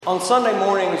On Sunday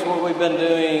mornings, what we've been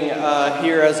doing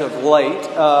here as of late,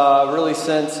 really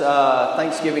since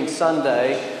Thanksgiving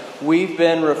Sunday, we've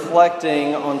been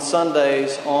reflecting on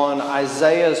Sundays on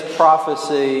Isaiah's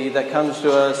prophecy that comes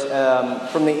to us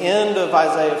from the end of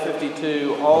Isaiah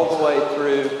 52 all the way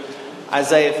through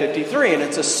Isaiah 53. And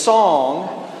it's a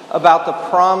song about the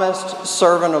promised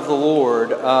servant of the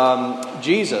Lord,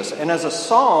 Jesus. And as a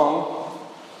song,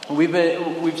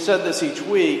 we've said this each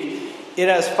week, it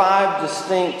has 5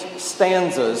 distinct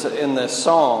stanzas in this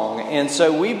song. And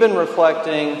so we've been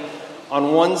reflecting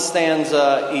on one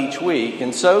stanza each week.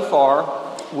 And so far,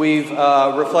 we've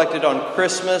reflected on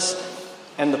Christmas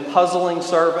and the puzzling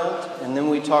servant. And then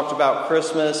we talked about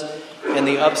Christmas and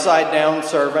the upside down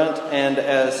servant. And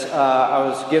as I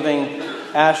was giving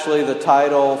Ashley the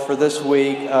title for this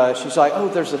week, she's like, "Oh,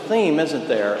 there's a theme, isn't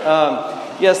there?"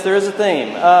 Yes, there is a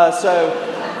theme.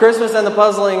 So Christmas and the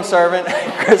puzzling servant,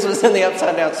 Christmas and the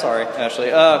upside down. Sorry, Ashley,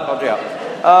 called you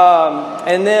out.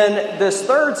 And then this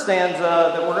third stanza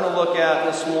that we're going to look at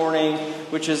this morning,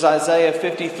 which is Isaiah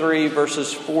 53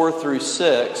 verses 4 through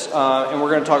 6. And we're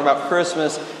going to talk about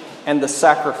Christmas and the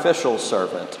sacrificial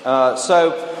servant.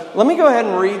 So let me go ahead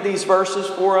and read these verses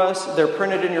for us. They're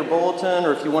printed in your bulletin,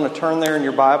 or if you want to turn there in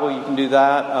your Bible, you can do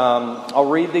that. I'll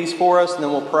read these for us, and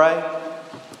then we'll pray,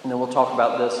 and then we'll talk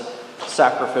about this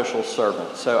sacrificial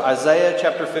servant. So Isaiah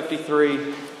chapter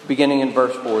 53, beginning in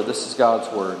verse 4. This is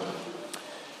God's word.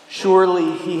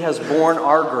 "Surely he has borne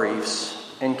our griefs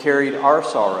and carried our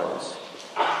sorrows.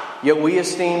 Yet we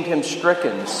esteemed him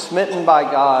stricken, smitten by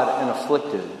God, and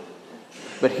afflicted.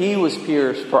 But he was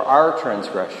pierced for our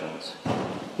transgressions.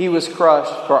 He was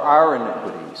crushed for our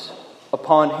iniquities.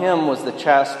 Upon him was the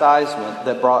chastisement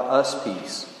that brought us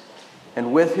peace.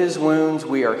 And with his wounds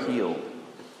we are healed.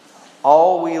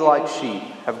 All we like sheep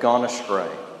have gone astray.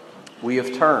 We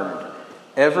have turned,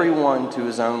 every one to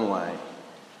his own way.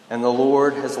 And the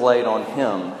Lord has laid on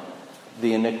him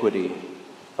the iniquity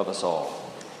of us all."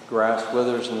 Grass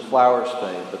withers and the flowers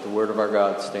fade, but the word of our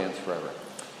God stands forever.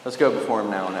 Let's go before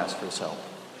him now and ask for his help.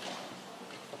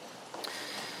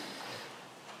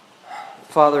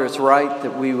 Father, it's right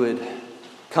that we would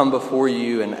come before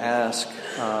you and ask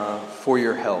for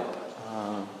your help.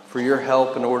 For your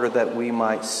help in order that we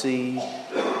might see,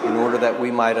 in order that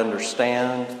we might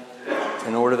understand,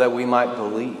 in order that we might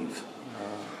believe.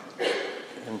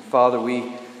 And Father,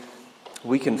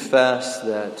 we confess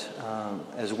that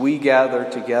as we gather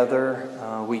together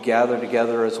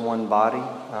as one body.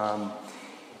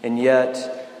 And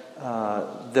yet,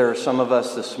 there are some of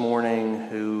us this morning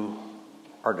who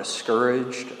are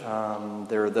discouraged.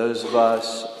 There are those of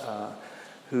us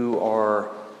who are,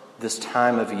 this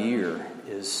time of year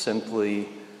is simply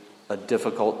a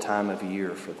difficult time of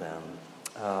year for them.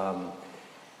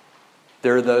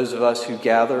 There are those of us who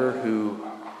gather who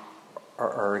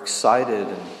are excited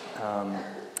and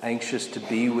anxious to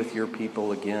be with your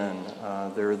people again.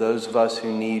 There are those of us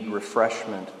who need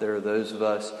refreshment. There are those of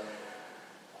us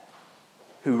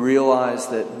who realize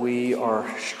that we are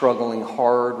struggling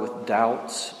hard with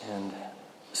doubts and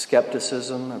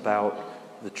skepticism about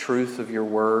the truth of your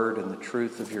word and the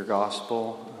truth of your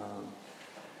gospel.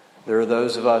 There are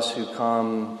those of us who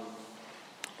come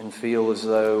and feel as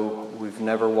though we've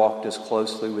never walked as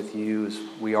closely with you as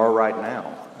we are right now.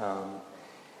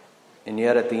 And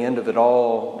yet at the end of it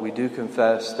all, we do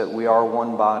confess that we are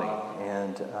one body.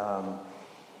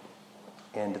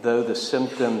 And though the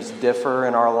symptoms differ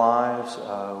in our lives,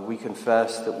 we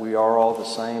confess that we are all the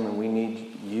same, and we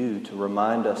need you to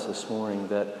remind us this morning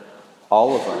that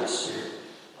all of us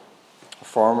are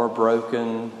far more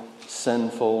broken,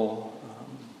 sinful,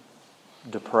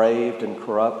 depraved and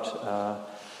corrupt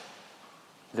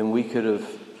than we could have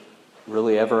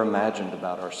really ever imagined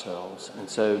about ourselves. And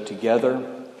so together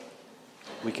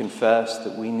we confess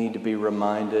that we need to be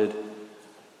reminded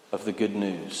of the good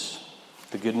news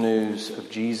of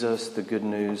Jesus, the good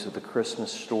news of the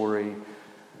Christmas story,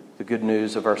 the good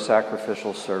news of our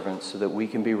sacrificial servant, so that we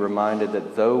can be reminded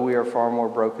that though we are far more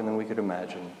broken than we could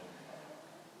imagine,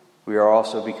 we are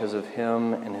also, because of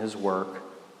him and his work,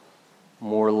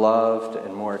 more loved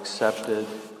and more accepted,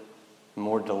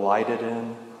 more delighted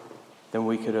in than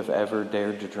we could have ever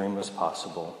dared to dream was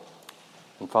possible.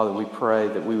 And Father, we pray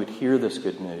that we would hear this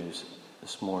good news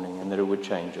this morning and that it would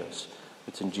change us.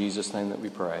 It's in Jesus' name that we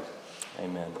pray.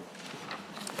 Amen.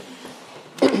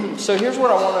 So here's what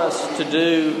I want us to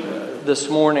do this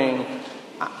morning.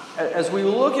 As we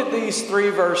look at these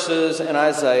 3 verses in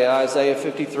Isaiah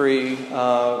 53,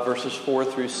 verses 4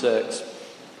 through 6,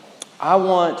 I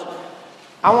want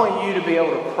you to be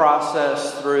able to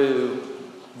process through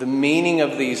the meaning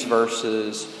of these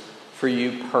verses for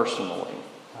you personally.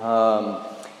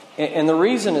 And the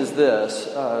reason is this,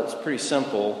 it's pretty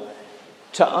simple.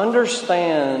 To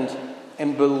understand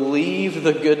and believe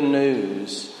the good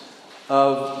news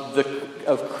of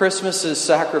Christmas's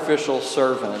sacrificial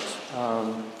servant,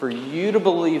 for you to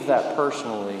believe that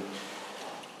personally,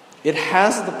 it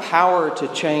has the power to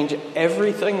change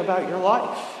everything about your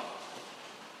life.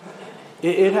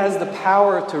 It has the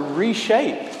power to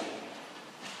reshape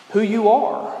who you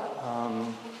are.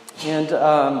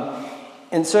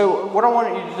 And so what I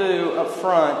want you to do up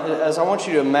front is I want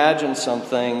you to imagine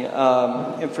something.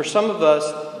 And for some of us,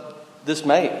 this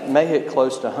may hit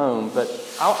close to home, but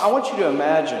I want you to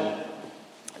imagine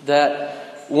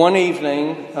that one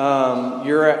evening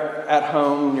you're at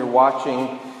home and you're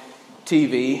watching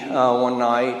TV one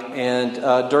night,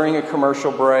 and during a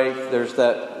commercial break, there's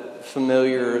that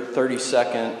familiar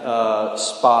 30-second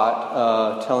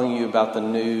spot telling you about the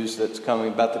news that's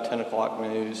coming, about the 10 o'clock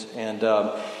news. And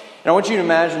I want you to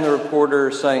imagine the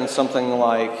reporter saying something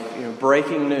like,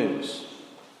 breaking news.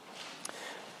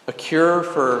 A cure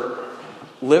for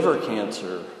liver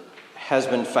cancer has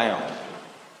been found.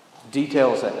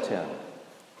 Details at 10.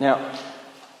 Now,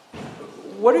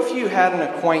 what if you had an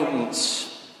acquaintance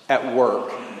at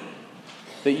work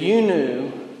that you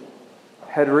knew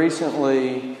had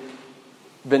recently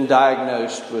been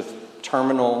diagnosed with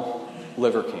terminal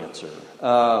liver cancer?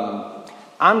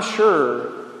 I'm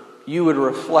sure you would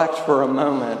reflect for a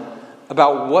moment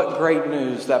about what great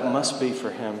news that must be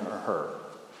for him or her.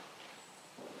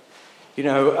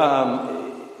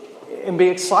 And be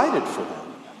excited for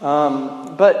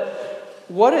them. But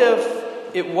what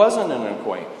if it wasn't an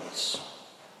acquaintance?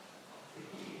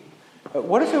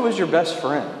 What if it was your best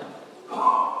friend?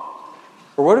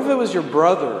 Or what if it was your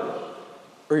brother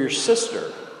or your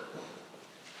sister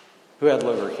who had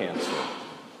liver cancer?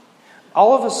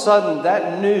 All of a sudden,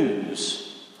 that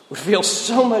news would feel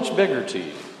so much bigger to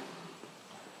you,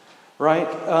 right?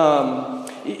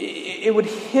 It would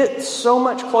hit so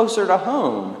much closer to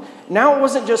home. Now it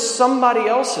wasn't just somebody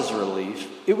else's relief,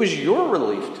 it was your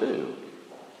relief too.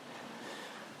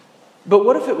 But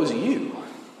what if it was you?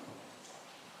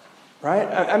 Right?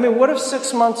 I mean, what if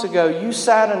 6 months ago you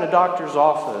sat in a doctor's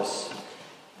office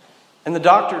and the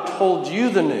doctor told you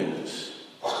the news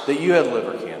that you had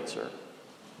liver cancer?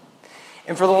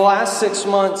 And for the last 6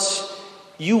 months,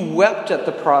 you wept at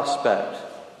the prospect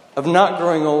of not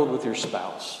growing old with your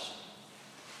spouse,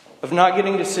 of not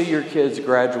getting to see your kids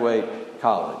graduate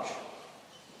college.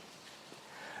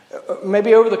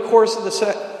 Maybe over the course of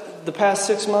the past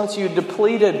 6 months, you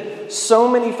depleted so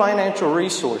many financial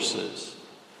resources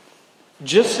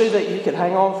just so that you could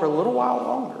hang on for a little while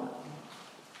longer.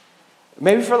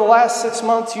 Maybe for the last 6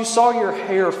 months, you saw your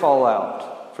hair fall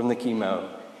out from the chemo.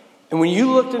 And when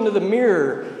you looked into the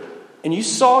mirror and you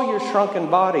saw your shrunken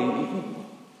body,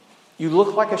 you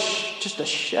looked like just a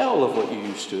shell of what you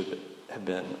used to have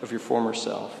been, of your former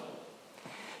self.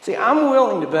 See, I'm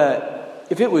willing to bet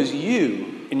if it was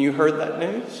you and you heard that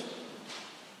news,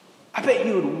 I bet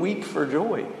you would weep for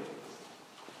joy.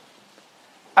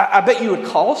 I bet you would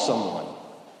call someone.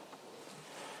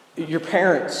 Your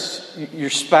parents, your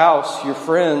spouse, your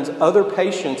friends, other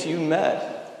patients you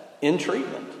met in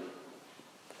treatment.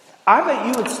 I bet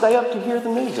you would stay up to hear the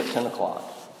news at 10 o'clock.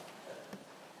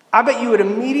 I bet you would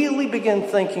immediately begin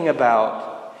thinking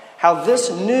about how this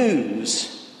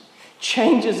news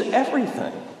changes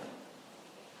everything.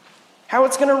 How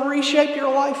it's going to reshape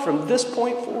your life from this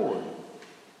point forward.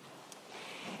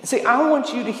 And see, I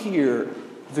want you to hear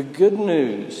the good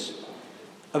news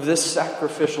of this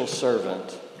sacrificial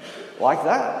servant like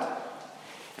that.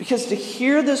 Because to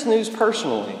hear this news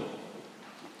personally,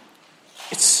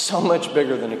 it's so much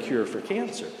bigger than a cure for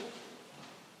cancer.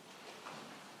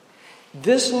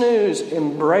 This news,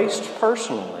 embraced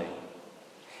personally,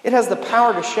 it has the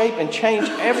power to shape and change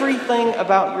everything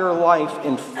about your life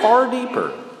in far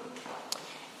deeper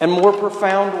and more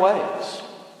profound ways.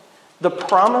 The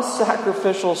promised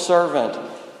sacrificial servant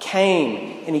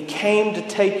came, and he came to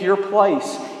take your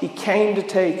place. He came to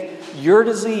take your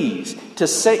disease, to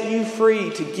set you free,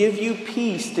 to give you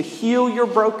peace, to heal your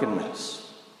brokenness.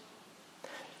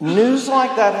 News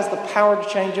like that has the power to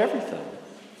change everything.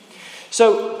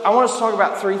 So I want us to talk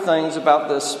about three things about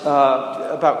this,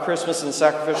 about Christmas and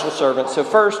sacrificial servants. So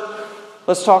first,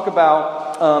 let's talk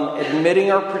about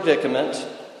admitting our predicament.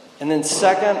 And then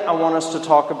second, I want us to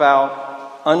talk about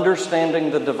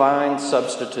understanding the divine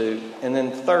substitute. And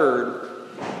then third,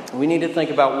 we need to think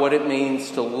about what it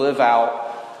means to live out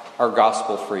our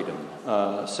gospel freedom.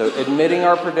 So admitting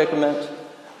our predicament,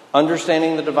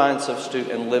 understanding the divine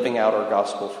substitute, and living out our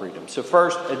gospel freedom. So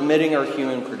first, admitting our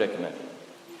human predicament.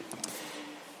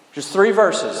 Just 3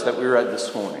 verses that we read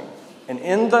this morning. And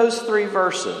in those 3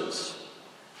 verses,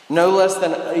 no less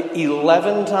than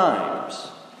 11 times,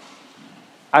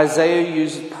 Isaiah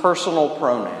used personal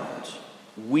pronouns.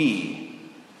 We,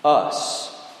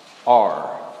 us,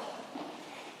 our.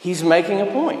 He's making a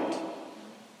point.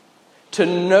 To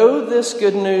know this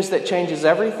good news that changes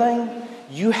everything,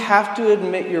 you have to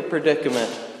admit your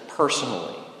predicament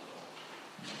personally.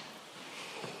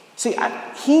 See,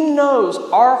 he knows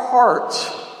our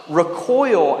hearts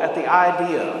recoil at the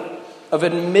idea of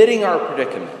admitting our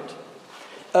predicament,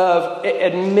 of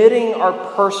admitting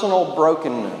our personal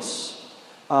brokenness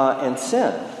and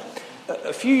sin.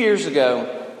 A few years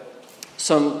ago,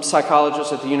 some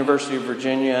psychologists at the University of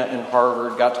Virginia and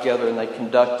Harvard got together and they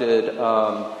conducted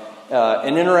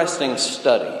an interesting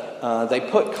study. They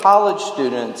put college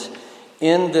students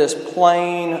in this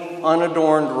plain,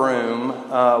 unadorned room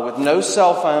with no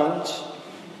cell phones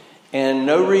and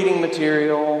no reading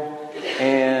material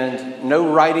and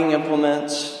no writing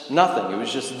implements, nothing. It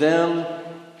was just them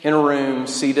in a room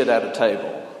seated at a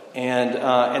table.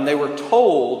 And they were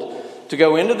told to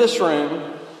go into this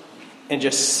room and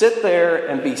just sit there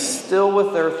and be still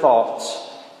with their thoughts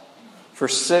for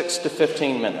 6 to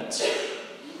 15 minutes.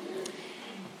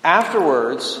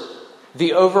 Afterwards,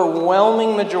 the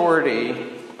overwhelming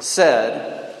majority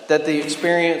said that the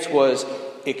experience was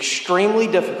extremely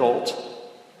difficult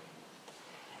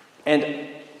and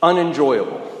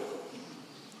unenjoyable.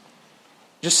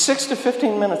 Just 6 to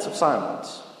 15 minutes of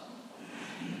silence.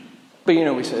 But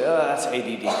we say, that's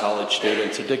ADD college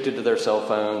students addicted to their cell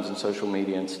phones and social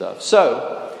media and stuff.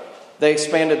 So they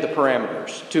expanded the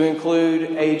parameters to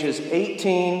include ages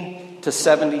 18 to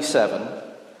 77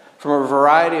 from a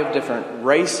variety of different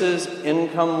races,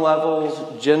 income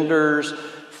levels, genders,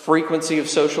 frequency of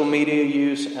social media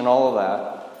use, and all of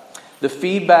that. The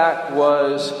feedback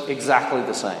was exactly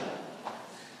the same.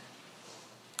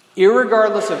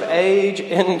 Irregardless of age,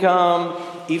 income,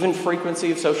 even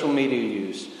frequency of social media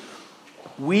use,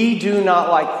 we do not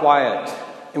like quiet,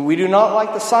 and we do not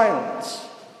like the silence.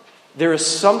 There is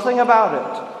something about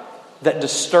it that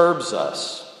disturbs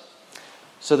us.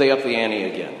 So they upped the ante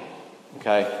again.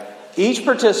 Okay? Each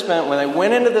participant, when they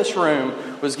went into this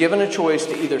room, was given a choice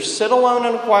to either sit alone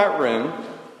in a quiet room,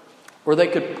 or they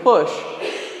could push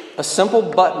a simple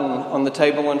button on the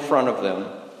table in front of them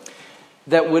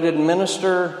that would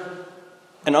administer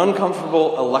an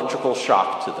uncomfortable electrical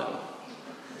shock to them.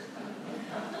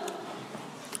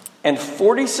 And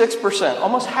 46%,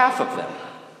 almost half of them,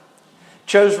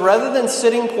 chose rather than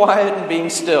sitting quiet and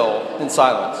being still in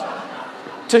silence,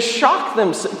 to shock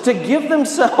them, to give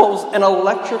themselves an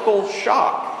electrical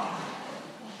shock.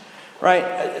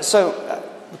 Right? So,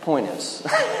 the point is,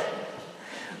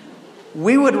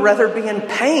 we would rather be in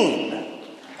pain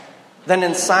than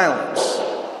in silence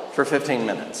for 15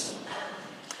 minutes.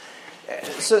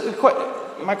 So,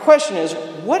 my question is,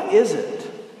 what is it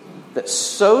that's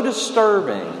so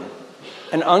disturbing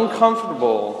and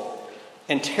uncomfortable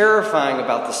and terrifying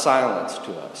about the silence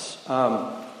to us?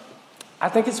 I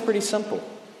think it's pretty simple.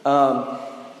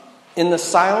 In the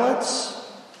silence,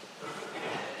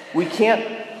 we can't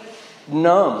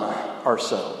numb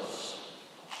ourselves.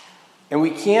 And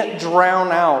we can't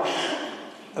drown out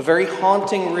a very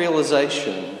haunting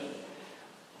realization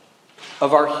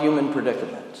of our human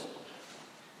predicament.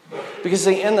 Because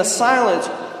in the silence,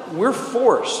 we're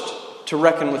forced to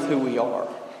reckon with who we are.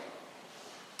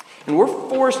 And we're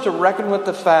forced to reckon with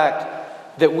the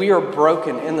fact that we are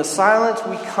broken. In the silence,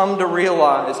 we come to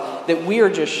realize that we are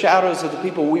just shadows of the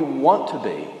people we want to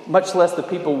be, much less the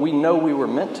people we know we were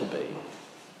meant to be.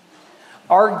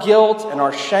 Our guilt and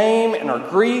our shame and our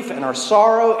grief and our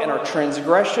sorrow and our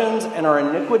transgressions and our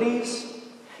iniquities,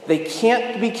 they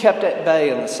can't be kept at bay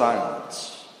in the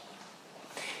silence.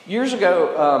 Years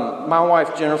ago, my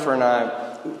wife Jennifer and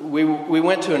I, we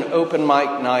went to an open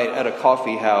mic night at a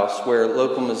coffee house where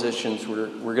local musicians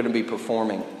were going to be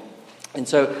performing.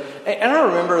 And I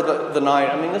remember the night,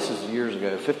 I mean, this is years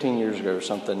ago, 15 years ago or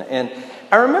something. And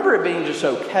I remember it being just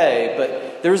okay,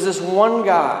 but there was this one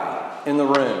guy in the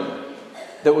room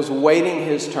that was waiting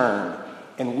his turn.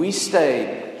 And we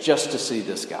stayed just to see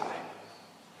this guy.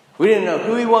 We didn't know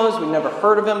who he was. We never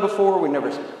heard of him before. We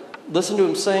never listened to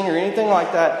him sing or anything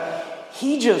like that.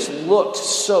 He just looked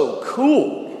so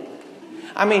cool.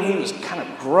 I mean, he was kind of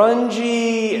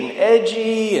grungy and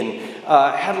edgy and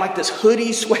had like this hoodie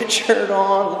sweatshirt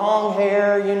on, long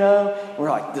hair, you know.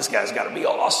 We're like, this guy's got to be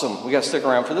awesome. We got to stick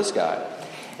around for this guy.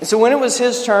 And so when it was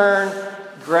his turn,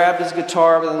 grabbed his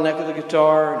guitar by the neck of the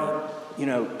guitar and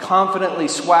he, confidently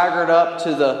swaggered up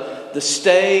to the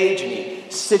stage and he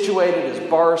situated his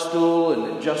bar stool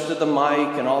and adjusted the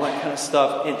mic and all that kind of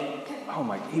stuff. And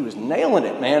he was nailing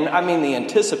it, man. I mean, the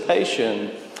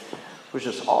anticipation was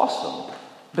just awesome.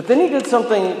 But then he did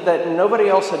something that nobody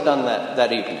else had done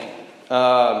that evening.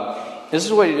 This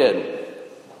is what he did.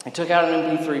 He took out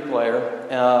an MP3 player,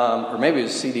 or maybe it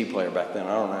was a CD player back then,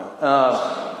 I don't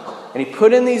know. And he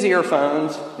put in these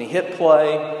earphones, and he hit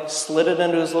play, slid it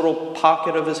into his little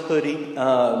pocket of his hoodie,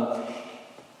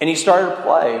 and he started to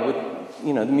play with,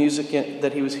 the music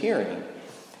that he was hearing.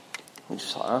 We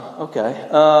just thought, okay.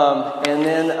 And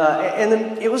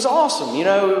then it was awesome. It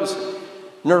was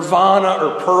Nirvana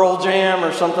or Pearl Jam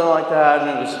or something like that,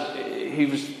 and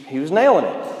he was nailing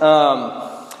it.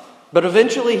 But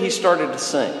eventually he started to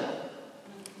sing.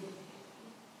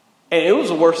 And it was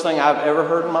the worst thing I've ever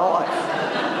heard in my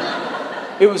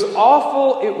life. It was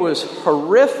awful. It was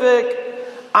horrific.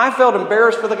 I felt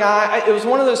embarrassed for the guy. It was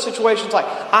one of those situations like,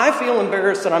 I feel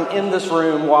embarrassed that I'm in this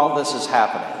room while this is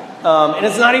happening. And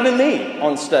it's not even me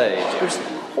on stage. It was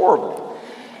horrible.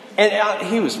 And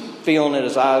he was feeling it.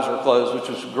 His eyes were closed, which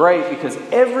was great because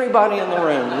everybody in the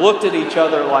room looked at each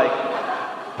other like,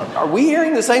 are we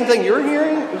hearing the same thing you're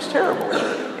hearing? It was terrible.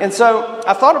 And so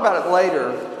I thought about it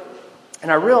later, and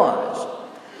I realized,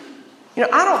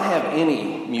 I don't have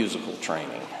any musical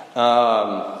training.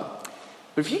 But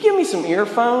if you give me some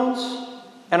earphones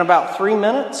and about 3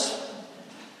 minutes,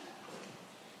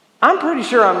 I'm pretty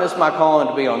sure I missed my calling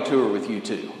to be on tour with you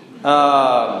too.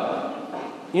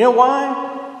 You know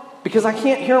why? Because I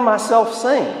can't hear myself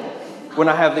sing when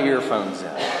I have the earphones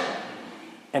in.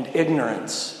 And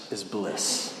ignorance is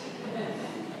bliss.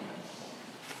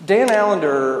 Dan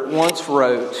Allender once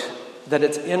wrote that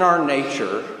it's in our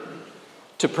nature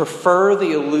to prefer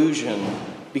the illusion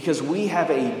because we have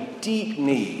a deep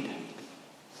need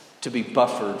to be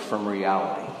buffered from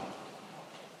reality.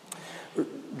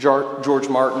 George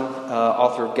Martin,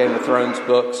 author of Game of Thrones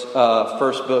books,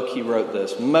 first book, he wrote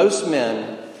this: most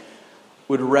men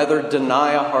would rather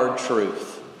deny a hard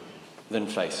truth than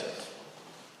face it.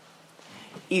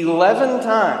 11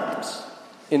 times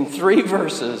in 3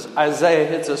 verses, Isaiah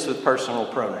hits us with personal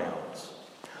pronouns.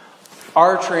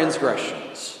 Our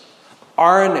transgressions,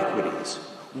 our iniquities,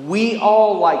 we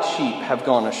all like sheep have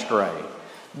gone astray.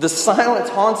 The silence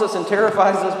haunts us and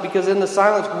terrifies us because in the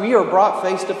silence we are brought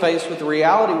face to face with the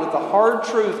reality, with the hard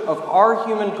truth of our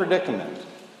human predicament.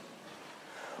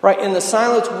 Right? In the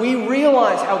silence we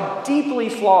realize how deeply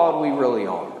flawed we really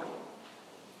are.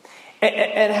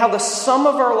 And how the sum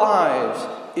of our lives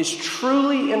is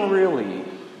truly and really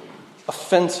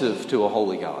offensive to a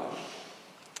holy God.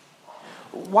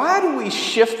 Why do we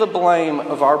shift the blame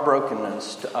of our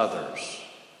brokenness to others?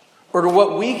 Or to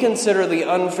what we consider the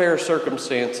unfair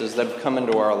circumstances that have come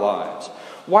into our lives?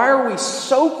 Why are we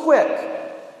so quick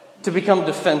to become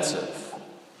defensive?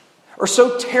 Or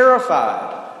so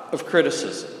terrified of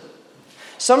criticism?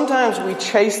 Sometimes we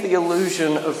chase the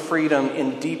illusion of freedom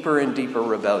in deeper and deeper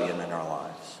rebellion in our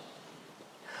lives.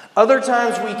 Other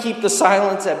times we keep the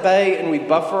silence at bay and we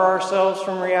buffer ourselves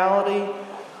from reality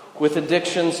with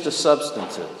addictions to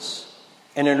substances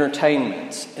and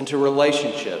entertainments and to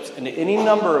relationships and to any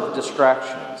number of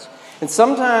distractions. And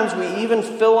sometimes we even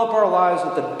fill up our lives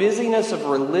with the busyness of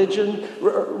religion,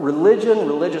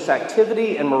 religious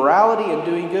activity and morality and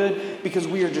doing good because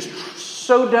we are just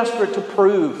so desperate to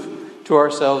prove to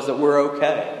ourselves that we're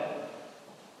okay.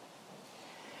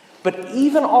 But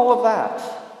even all of that,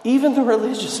 even the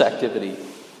religious activity,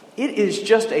 it is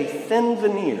just a thin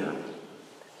veneer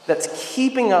that's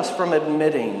keeping us from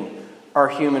admitting our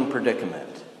human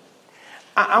predicament.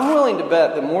 I'm willing to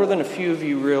bet that more than a few of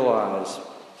you realize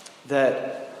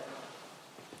that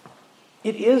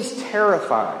it is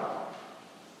terrifying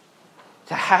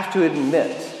to have to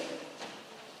admit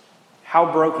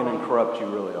how broken and corrupt you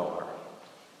really are.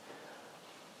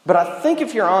 But I think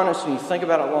if you're honest and you think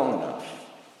about it long enough,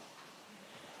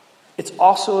 it's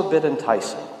also a bit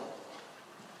enticing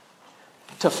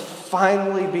to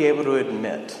finally be able to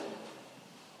admit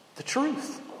the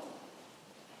truth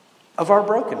of our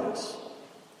brokenness.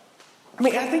 I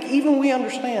mean, I think even we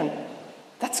understand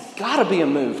that's got to be a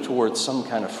move towards some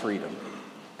kind of freedom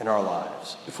in our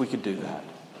lives, if we could do that.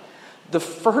 The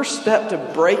first step to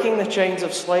breaking the chains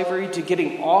of slavery, to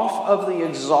getting off of the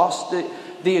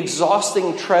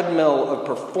exhausting treadmill of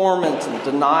performance and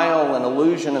denial and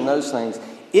illusion and those things,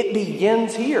 it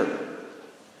begins here.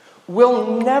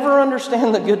 We'll never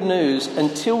understand the good news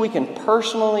until we can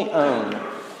personally own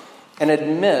and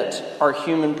admit our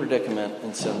human predicament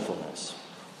and sinfulness.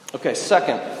 Okay,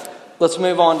 second, let's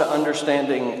move on to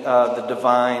understanding the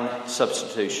divine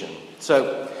substitution.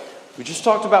 So, we just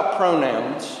talked about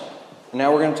pronouns, and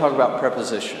now we're going to talk about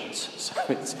prepositions. So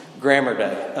it's grammar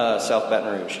day, South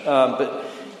Baton Rouge. But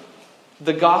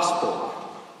the gospel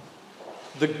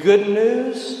The good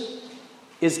news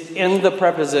is in the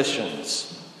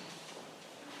prepositions.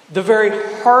 The very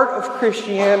heart of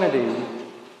Christianity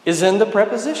is in the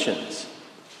prepositions.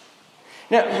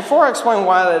 Now, before I explain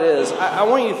why that is, I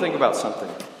want you to think about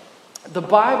something. The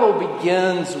Bible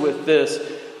begins with this.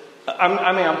 I'm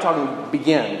talking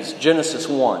begins, Genesis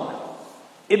 1.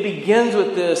 It begins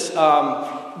with this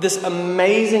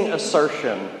amazing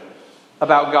assertion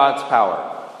about God's power.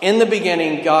 In the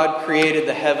beginning, God created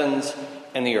the heavens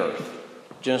and the earth.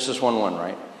 Genesis 1:1,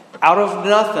 right? Out of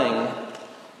nothing,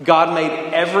 God made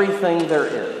everything there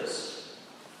is.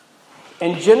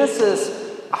 And Genesis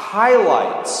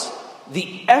highlights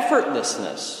the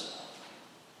effortlessness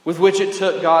with which it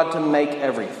took God to make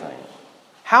everything.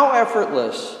 How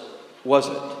effortless was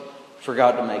it for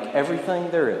God to make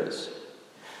everything there is?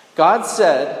 God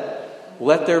said,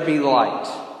 "Let there be light."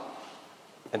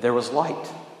 And there was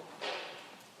light.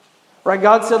 Right?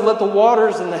 God said, "Let the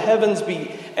waters in the heavens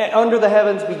be under the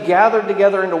heavens be gathered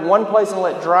together into one place and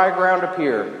let dry ground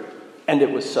appear." And it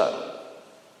was so.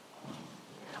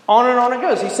 On and on it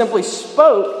goes. He simply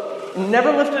spoke,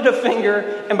 never lifted a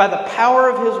finger, and by the power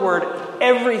of His word,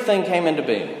 everything came into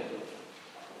being.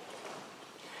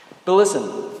 But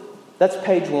listen, that's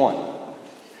page 1.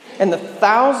 And the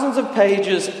thousands of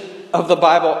pages of the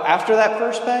Bible after that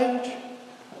first page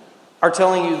are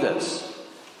telling you this.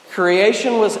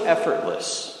 Creation was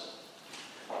effortless,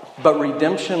 but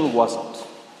redemption wasn't.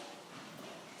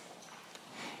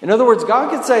 In other words, God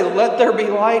could say, "Let there be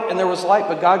light," and there was light,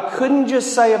 but God couldn't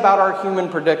just say about our human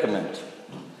predicament,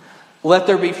 "Let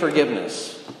there be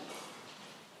forgiveness."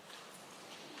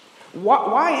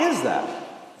 Why is that?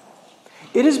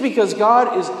 It is because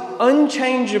God is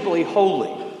unchangeably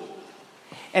holy,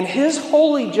 and His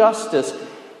holy justice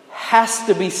has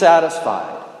to be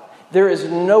satisfied. There is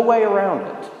no way around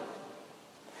it.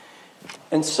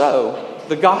 And so,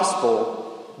 the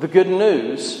gospel, the good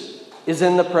news, is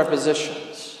in the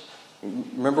prepositions.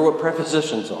 Remember what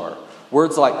prepositions are.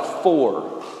 Words like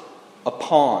for,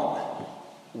 upon,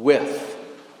 with,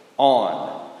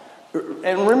 on.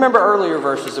 And remember earlier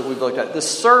verses that we've looked at. The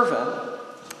servant,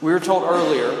 we were told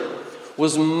earlier,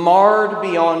 was marred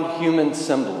beyond human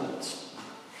semblance.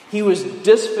 He was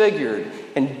disfigured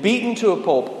and beaten to a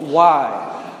pulp.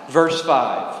 Why? Verse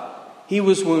 5. He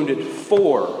was wounded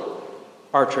for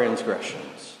our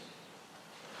transgressions.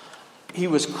 He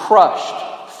was crushed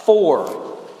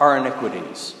for our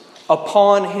iniquities.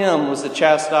 Upon Him was the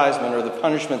chastisement or the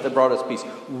punishment that brought us peace.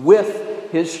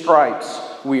 With His stripes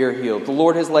we are healed. The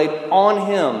Lord has laid on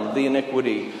Him the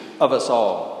iniquity of us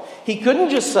all. He couldn't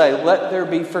just say, "Let there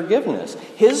be forgiveness."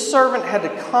 His servant had to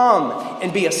come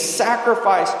and be a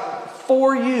sacrifice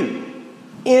for you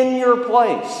in your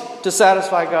place to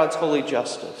satisfy God's holy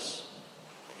justice.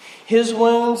 His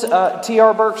wounds,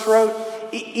 T.R. Burks wrote,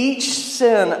 each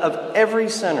sin of every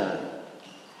sinner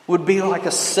would be like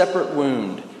a separate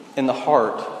wound in the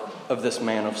heart of this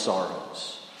man of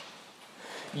sorrows.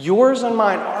 Yours and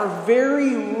mine are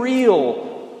very real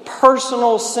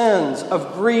personal sins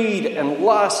of greed and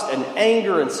lust and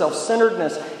anger and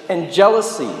self-centeredness and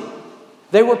jealousy.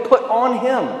 They were put on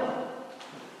Him.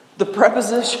 The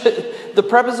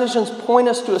prepositions point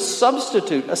us to a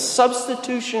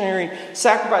substitutionary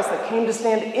sacrifice that came to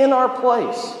stand in our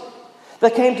place,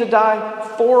 that came to die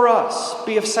for us,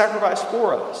 be a sacrifice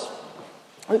for us.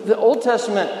 The Old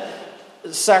Testament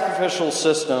sacrificial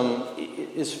system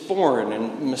is foreign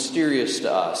and mysterious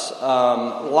to us.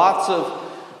 Lots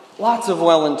of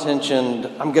well-intentioned,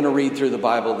 I'm going to read through the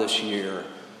Bible this year,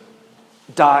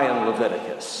 die in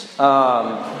Leviticus.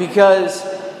 Because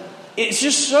it's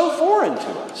just so foreign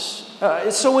to us.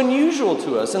 It's so unusual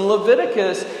to us. And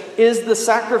Leviticus is the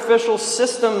sacrificial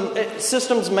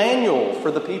system's manual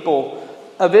for the people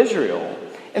of Israel.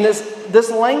 And this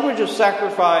language of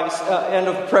sacrifice and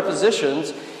of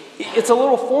prepositions, it's a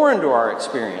little foreign to our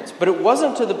experience. But it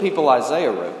wasn't to the people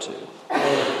Isaiah wrote to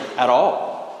at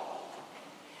all.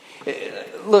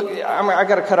 Look, I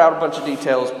got to cut out a bunch of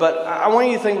details, but I want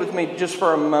you to think with me just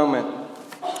for a moment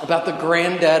about the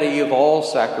granddaddy of all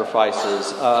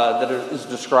sacrifices that is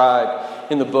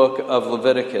described in the book of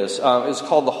Leviticus. It's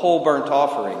called the whole burnt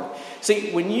offering. See,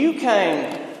 when you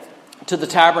came to the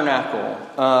tabernacle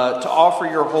to offer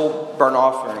your whole burnt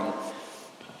offering,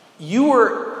 you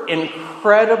were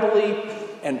incredibly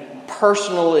and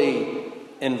personally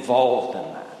involved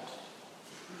in that.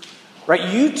 Right?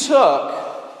 You took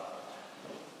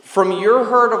from your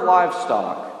herd of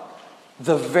livestock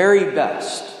the very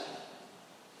best.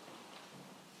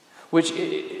 Which,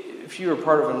 if you were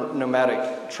part of a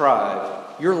nomadic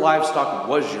tribe, your livestock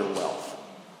was your wealth.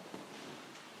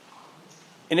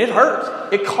 And it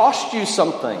hurt. It cost you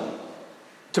something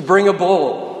to bring a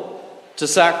bull to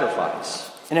sacrifice.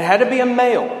 And it had to be a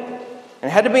male. And it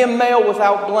had to be a male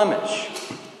without blemish.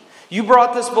 You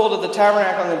brought this bull to the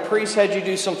tabernacle, and the priest had you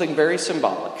do something very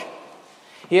symbolic.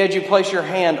 He had you place your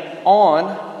hand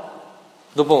on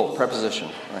the bull, preposition,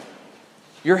 right?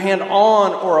 Your hand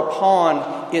on or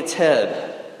upon its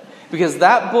head. Because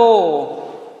that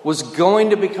bull was going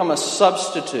to become a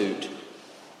substitute,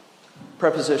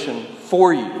 preposition,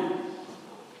 for you.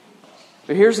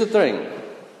 But here's the thing.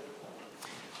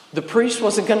 The priest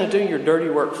wasn't going to do your dirty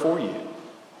work for you.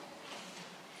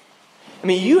 I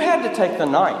mean, you had to take the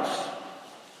knife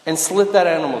and slit that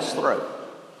animal's throat.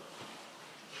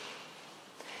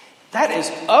 That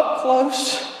is up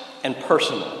close and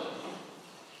personal.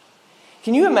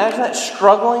 Can you imagine that,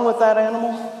 struggling with that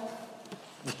animal?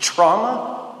 The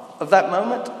trauma of that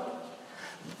moment?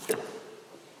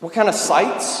 What kind of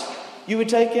sights you would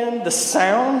take in? The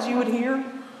sounds you would hear?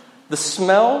 The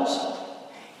smells?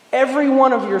 Every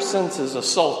one of your senses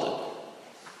assaulted.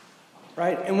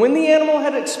 Right? And when the animal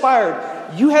had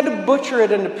expired, you had to butcher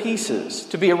it into pieces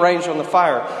to be arranged on the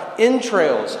fire.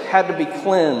 Entrails had to be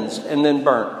cleansed and then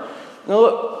burnt. Now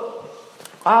look,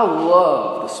 I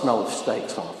love the smell of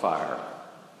steaks on fire.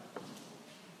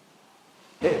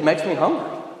 It makes me hungry.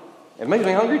 It makes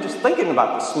me hungry just thinking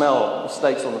about the smell of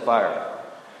steaks on the fire.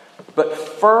 But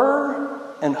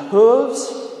fur and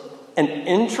hooves and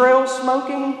entrails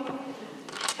smoking,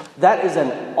 that is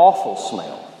an awful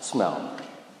smell.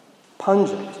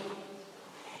 Pungent.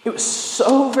 It was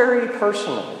so very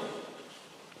personal.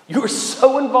 You were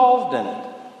so involved in it.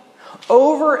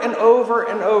 Over and over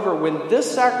and over, when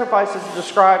this sacrifice is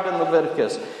described in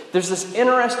Leviticus, there's this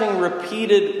interesting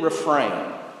repeated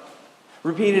refrain.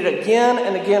 Repeated again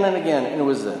and again and again. And it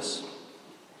was this: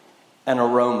 an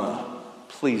aroma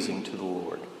pleasing to the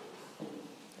Lord.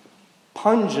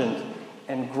 Pungent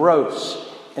and gross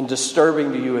and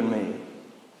disturbing to you and me,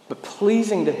 but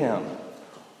pleasing to Him.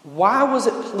 Why was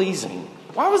it pleasing?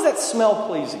 Why was that smell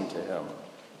pleasing to Him?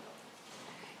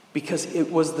 Because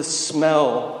it was the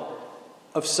smell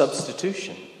of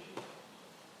substitution.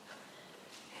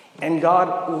 And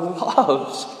God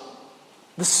loves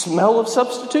the smell of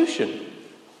substitution.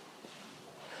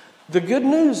 The good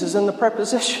news is in the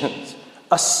prepositions.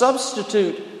 A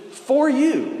substitute for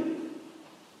you.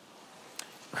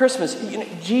 Christmas,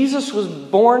 Jesus was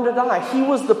born to die. He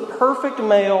was the perfect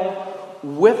male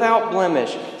without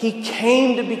blemish. He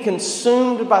came to be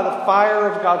consumed by the fire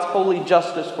of God's holy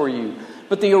justice for you.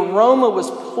 But the aroma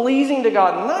was pleasing to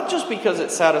God, not just because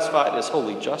it satisfied His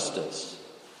holy justice.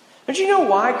 But you know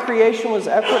why creation was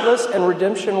effortless and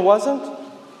redemption wasn't?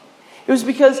 It was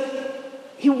because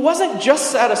He wasn't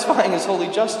just satisfying His holy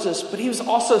justice, but He was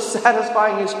also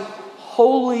satisfying His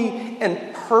holy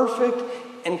and perfect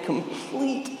and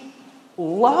complete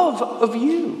love of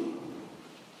you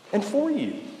and for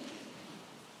you.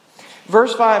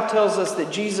 Verse 5 tells us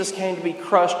that Jesus came to be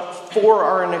crushed for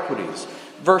our iniquities.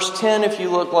 Verse 10, if you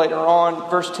look later on,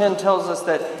 verse 10 tells us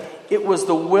that it was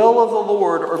the will of the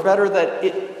Lord, or better, that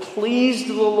it pleased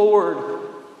the Lord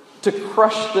to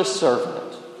crush this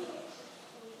servant.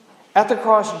 At the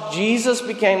cross, Jesus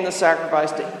became the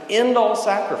sacrifice to end all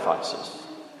sacrifices.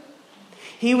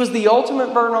 He was the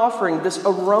ultimate burnt offering, this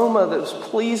aroma that was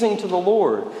pleasing to the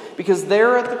Lord. Because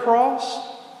there at the cross,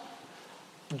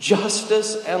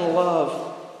 justice and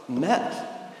love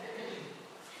met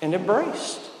and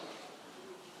embraced.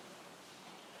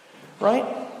 Right?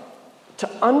 To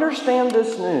understand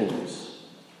this news,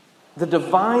 the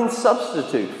divine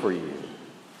substitute for you,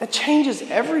 that changes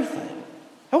everything.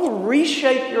 That will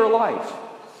reshape your life.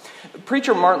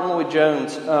 Preacher Martin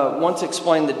Lloyd-Jones once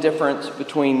explained the difference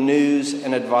between news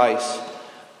and advice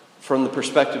from the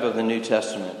perspective of the New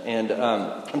Testament. And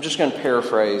I'm just going to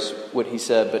paraphrase what he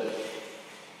said, but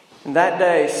in that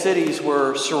day, cities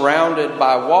were surrounded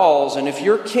by walls, and if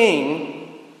your king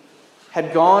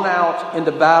had gone out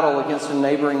into battle against a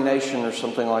neighboring nation or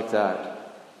something like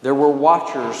that, there were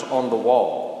watchers on the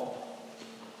wall.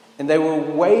 And they were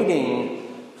waiting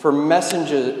for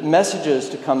messages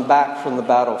to come back from the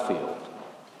battlefield.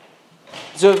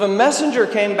 So if a messenger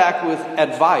came back with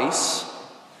advice,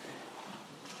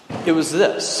 it was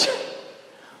this: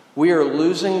 we are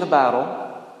losing the battle.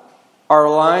 Our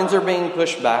lines are being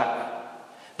pushed back.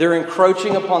 They're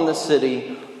encroaching upon the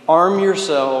city. Arm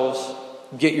yourselves.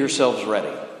 Get yourselves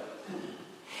ready.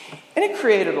 And it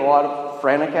created a lot of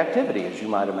frantic activity, as you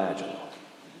might imagine.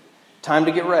 Time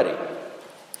to get ready.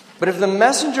 But if the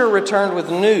messenger returned with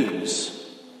news,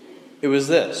 it was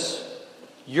this: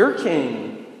 your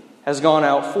king has gone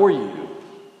out for you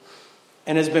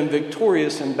and has been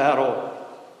victorious in battle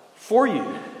for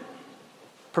you.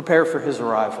 Prepare for his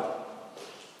arrival.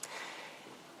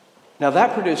 Now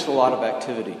that produced a lot of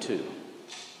activity too,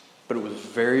 but it was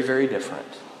very, very different.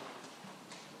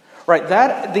 Right,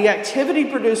 the activity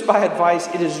produced by advice,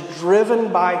 it is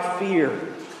driven by fear.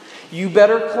 You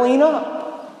better clean up.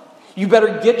 You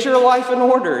better get your life in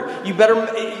order. You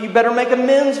better make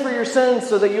amends for your sins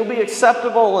so that you'll be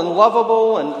acceptable and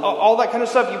lovable and all that kind of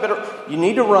stuff. You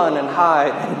need to run and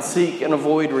hide and seek and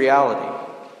avoid reality.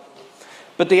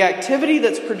 But the activity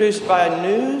that's produced by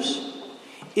news,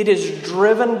 it is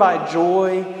driven by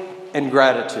joy and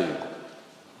gratitude.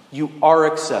 You are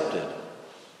accepted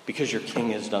because your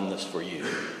King has done this for you.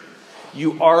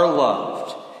 You are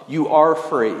loved. You are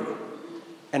free.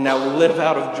 And now live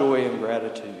out of joy and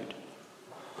gratitude.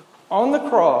 On the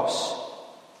cross,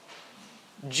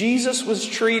 Jesus was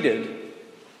treated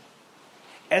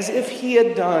as if he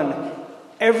had done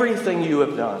everything you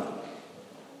have done.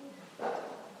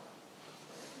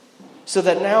 So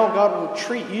that now God will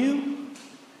treat you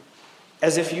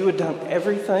as if you had done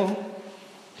everything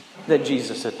that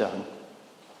Jesus had done.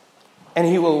 And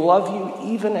he will love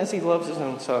you even as he loves his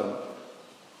own son.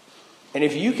 And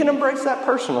if you can embrace that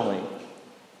personally,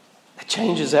 it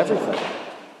changes everything.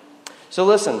 So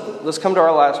listen, let's come to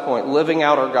our last point, living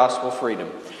out our gospel freedom.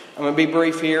 I'm going to be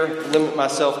brief here, limit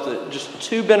myself to just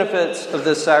 2 benefits of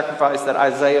this sacrifice that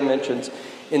Isaiah mentions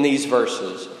in these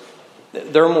verses.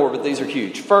 There are more, but these are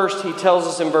huge. First, he tells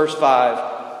us in verse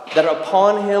 5 that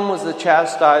upon him was the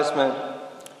chastisement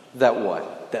that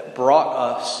what? That brought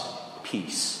us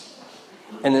peace.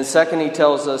 And then second, he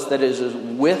tells us that it is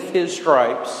with his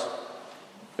stripes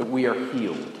that we are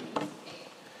healed.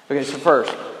 Okay, so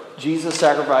first, Jesus'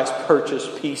 sacrifice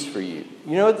purchased peace for you.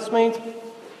 You know what this means?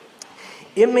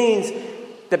 It means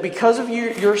that because of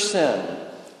your sin,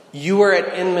 you are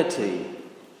at enmity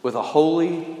with a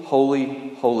holy,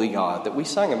 holy, holy God that we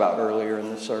sang about earlier in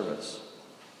the service.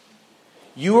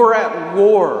 You are at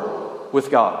war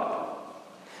with God.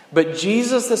 But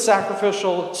Jesus, the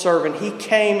sacrificial servant, he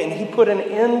came and he put an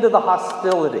end to the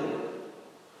hostility.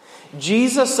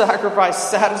 Jesus' sacrifice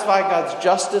satisfied God's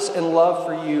justice and love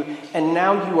for you, and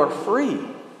now you are free.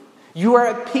 You are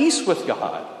at peace with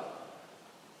God.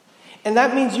 And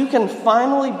that means you can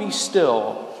finally be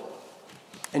still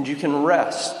and you can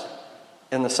rest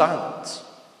in the silence.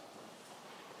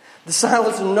 The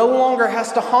silence no longer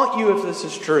has to haunt you if this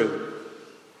is true.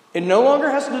 It no longer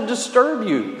has to disturb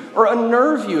you or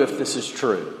unnerve you if this is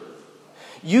true.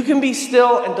 You can be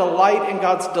still and delight in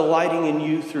God's delighting in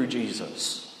you through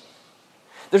Jesus.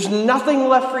 There's nothing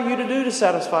left for you to do to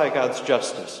satisfy God's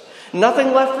justice.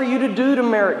 Nothing left for you to do to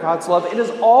merit God's love. It has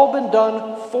all been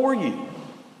done for you.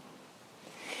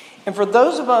 And for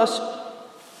those of us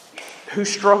who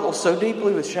struggle so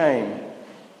deeply with shame,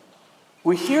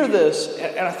 we hear this,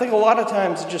 and I think a lot of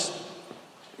times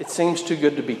it seems too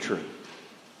good to be true.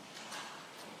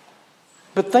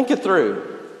 But think it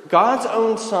through. God's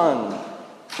own Son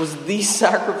was the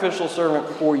sacrificial servant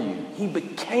for you. He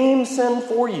became sin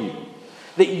for you,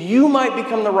 that you might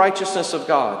become the righteousness of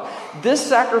God. This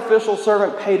sacrificial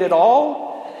servant paid it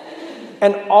all,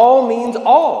 and all means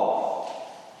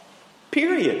all.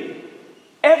 Period.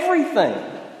 Everything.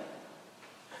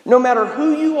 No matter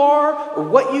who you are, or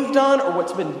what you've done, or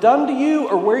what's been done to you,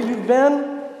 or where you've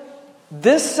been,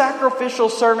 this sacrificial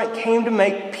servant came to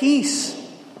make peace.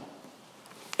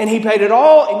 And he paid it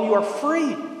all, and you are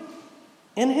free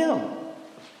in him.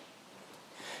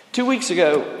 2 weeks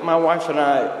ago, my wife and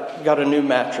I got a new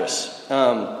mattress.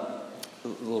 A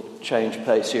little change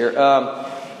pace here.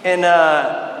 And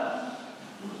that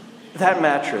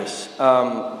mattress,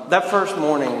 that first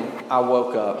morning I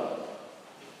woke up,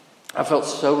 I felt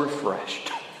so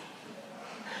refreshed.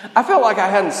 I felt like I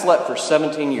hadn't slept for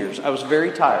 17 years. I was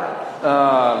very tired.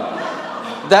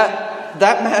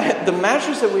 The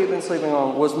mattress that we had been sleeping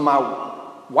on was my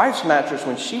wife's mattress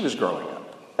when she was growing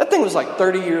up. That thing was like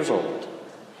 30 years old.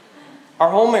 Our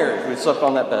whole marriage, we slept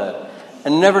on that bed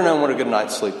and never known what a good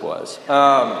night's sleep was.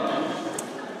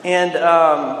 And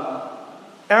I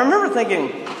remember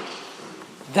thinking,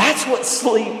 that's what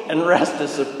sleep and rest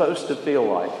is supposed to feel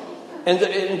like. And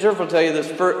Jeff will tell you this,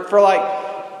 for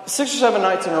like 6 or 7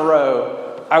 nights in a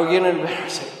row, I would get into bed and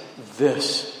I'd say,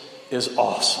 this is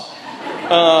awesome.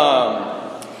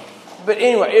 But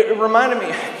anyway, it reminded me,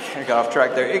 I got off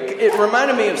track there. It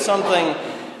reminded me of something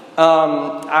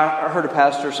I heard a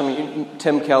pastor,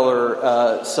 Tim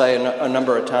Keller, say a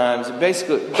number of times.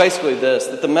 Basically this,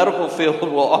 that the medical field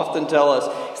will often tell us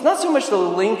it's not so much the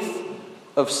length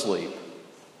of sleep,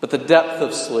 but the depth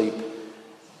of sleep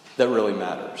that really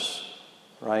matters.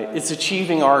 Right? It's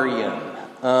achieving REM,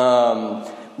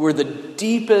 where the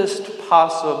deepest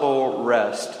possible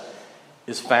rest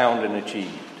is found and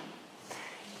achieved.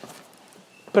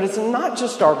 But it's not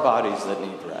just our bodies that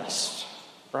need rest,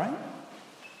 right?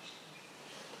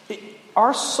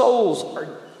 Our souls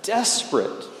are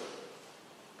desperate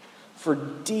for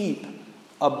deep,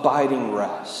 abiding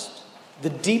rest. The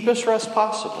deepest rest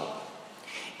possible.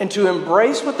 And to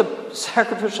embrace what the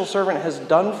sacrificial servant has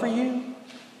done for you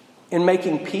in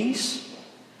making peace,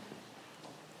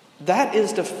 that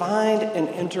is to find and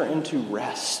enter into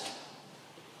rest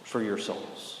for your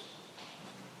souls.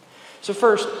 So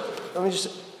first,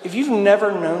 if you've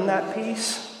never known that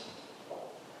peace,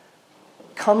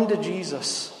 come to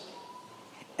Jesus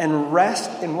and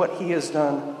rest in what He has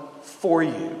done for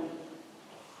you.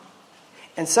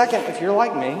 And second, if you're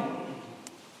like me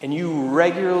and you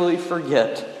regularly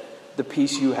forget the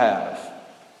peace you have,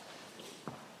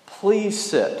 please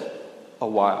sit a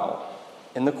while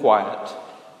in the quiet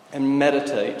and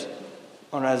meditate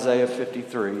on Isaiah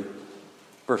 53,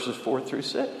 verses 4 through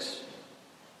 6,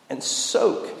 and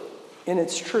soak in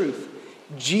its truth.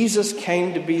 Jesus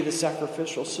came to be the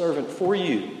sacrificial servant for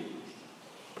you.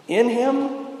 In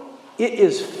Him, it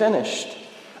is finished.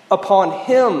 Upon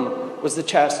Him was the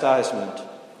chastisement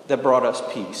that brought us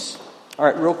peace. All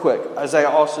right, real quick. Isaiah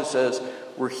also says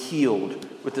we're healed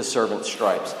with the servant's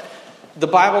stripes. The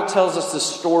Bible tells us the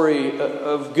story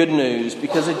of good news.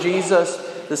 Because of Jesus,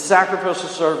 the sacrificial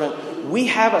servant, we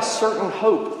have a certain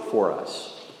hope for us.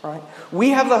 Right? We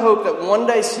have the hope that one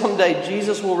day, someday,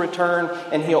 Jesus will return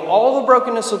and heal all the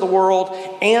brokenness of the world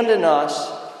and in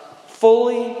us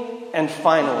fully and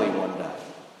finally one day.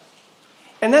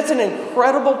 And that's an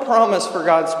incredible promise for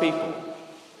God's people.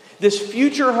 This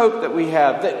future hope that we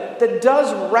have that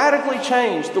does radically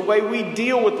change the way we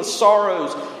deal with the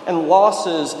sorrows and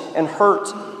losses and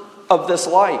hurts of this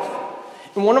life.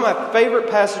 And one of my favorite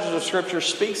passages of Scripture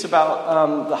speaks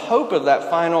about the hope of that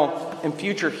final and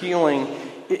future healing.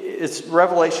 It's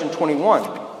Revelation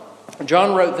 21.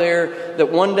 John wrote there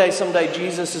that one day, someday,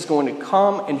 Jesus is going to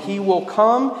come, and He will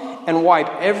come and wipe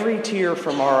every tear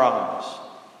from our eyes.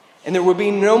 And there will be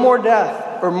no more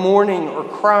death or mourning or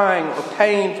crying or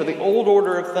pain, for the old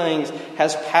order of things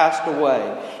has passed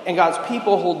away. And God's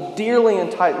people hold dearly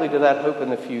and tightly to that hope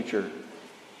in the future.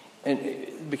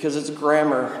 And because it's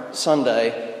Grammar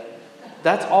Sunday,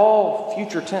 that's all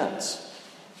future tense.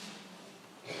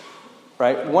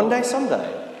 Right? One day,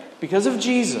 someday, because of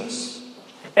Jesus,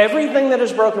 everything that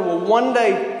is broken will one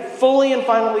day fully and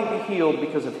finally be healed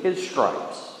because of His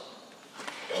stripes.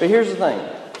 But here's the thing.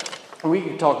 We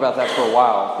could talk about that for a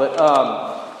while, but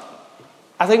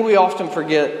I think we often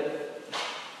forget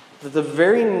that the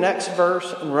very next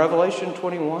verse in Revelation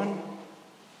 21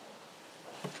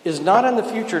 is not in the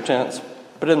future tense,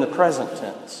 but in the present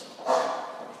tense.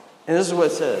 And this is what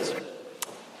it says.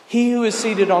 He who is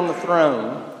seated on the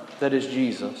throne, that is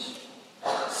Jesus,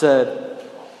 said,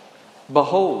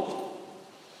 "Behold,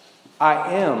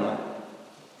 I am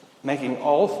making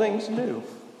all things new."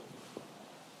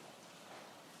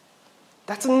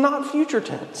 That's not future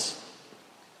tense.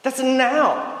 That's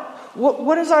now.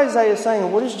 What is Isaiah saying?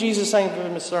 What is Jesus saying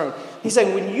from His throne? He's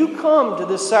saying, when you come to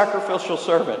this sacrificial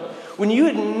servant, when you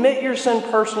admit your sin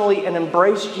personally and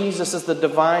embrace Jesus as the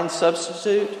divine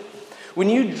substitute, when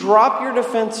you drop your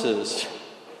defenses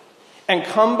and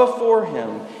come before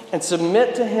Him and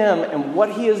submit to Him and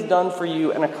what He has done for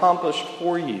you and accomplished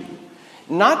for you,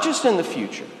 not just in the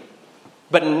future,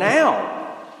 but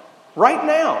now, right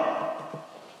now,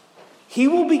 He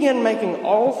will begin making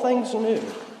all things new.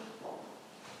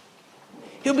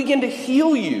 He'll begin to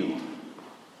heal you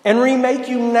and remake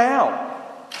you now.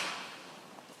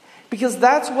 Because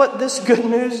that's what this good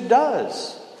news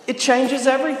does. It changes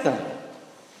everything.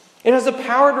 It has the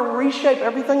power to reshape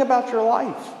everything about your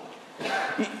life.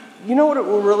 You know what it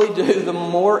will really do the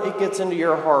more it gets into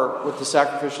your heart what the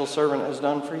sacrificial servant has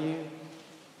done for you?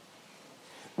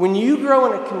 When you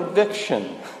grow in a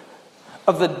conviction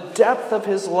of the depth of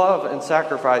His love and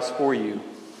sacrifice for you,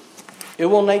 it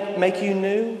will make you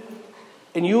new,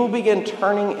 and you will begin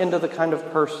turning into the kind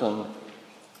of person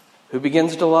who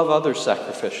begins to love others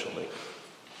sacrificially.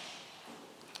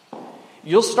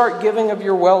 You'll start giving of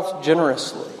your wealth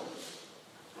generously.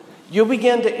 You'll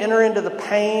begin to enter into the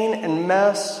pain and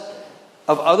mess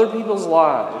of other people's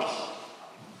lives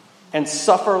and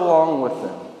suffer along with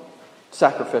them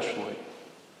sacrificially.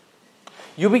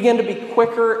 You'll begin to be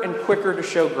quicker and quicker to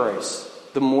show grace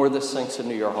the more this sinks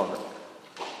into your heart.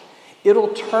 It'll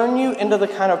turn you into the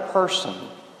kind of person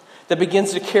that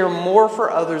begins to care more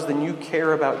for others than you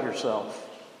care about yourself.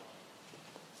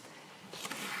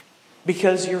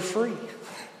 Because you're free.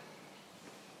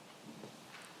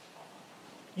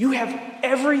 You have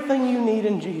everything you need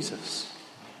in Jesus.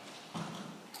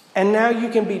 And now you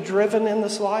can be driven in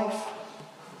this life,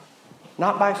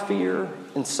 not by fear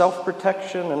and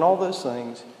self-protection and all those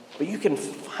things, but you can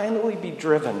finally be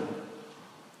driven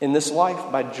in this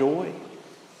life by joy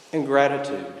and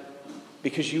gratitude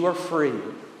because you are free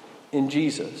in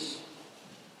Jesus.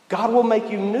 God will make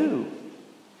you new.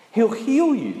 He'll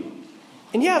heal you.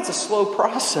 And yeah, it's a slow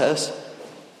process,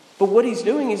 but what He's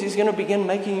doing is He's going to begin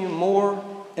making you more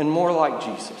and more like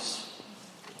Jesus.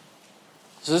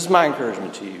 So this is my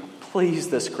encouragement to you.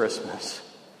 Please, this Christmas,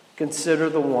 consider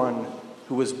the one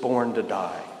who was born to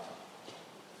die.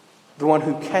 The one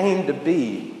who came to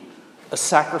be a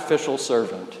sacrificial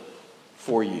servant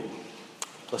for you.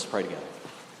 Let's pray together.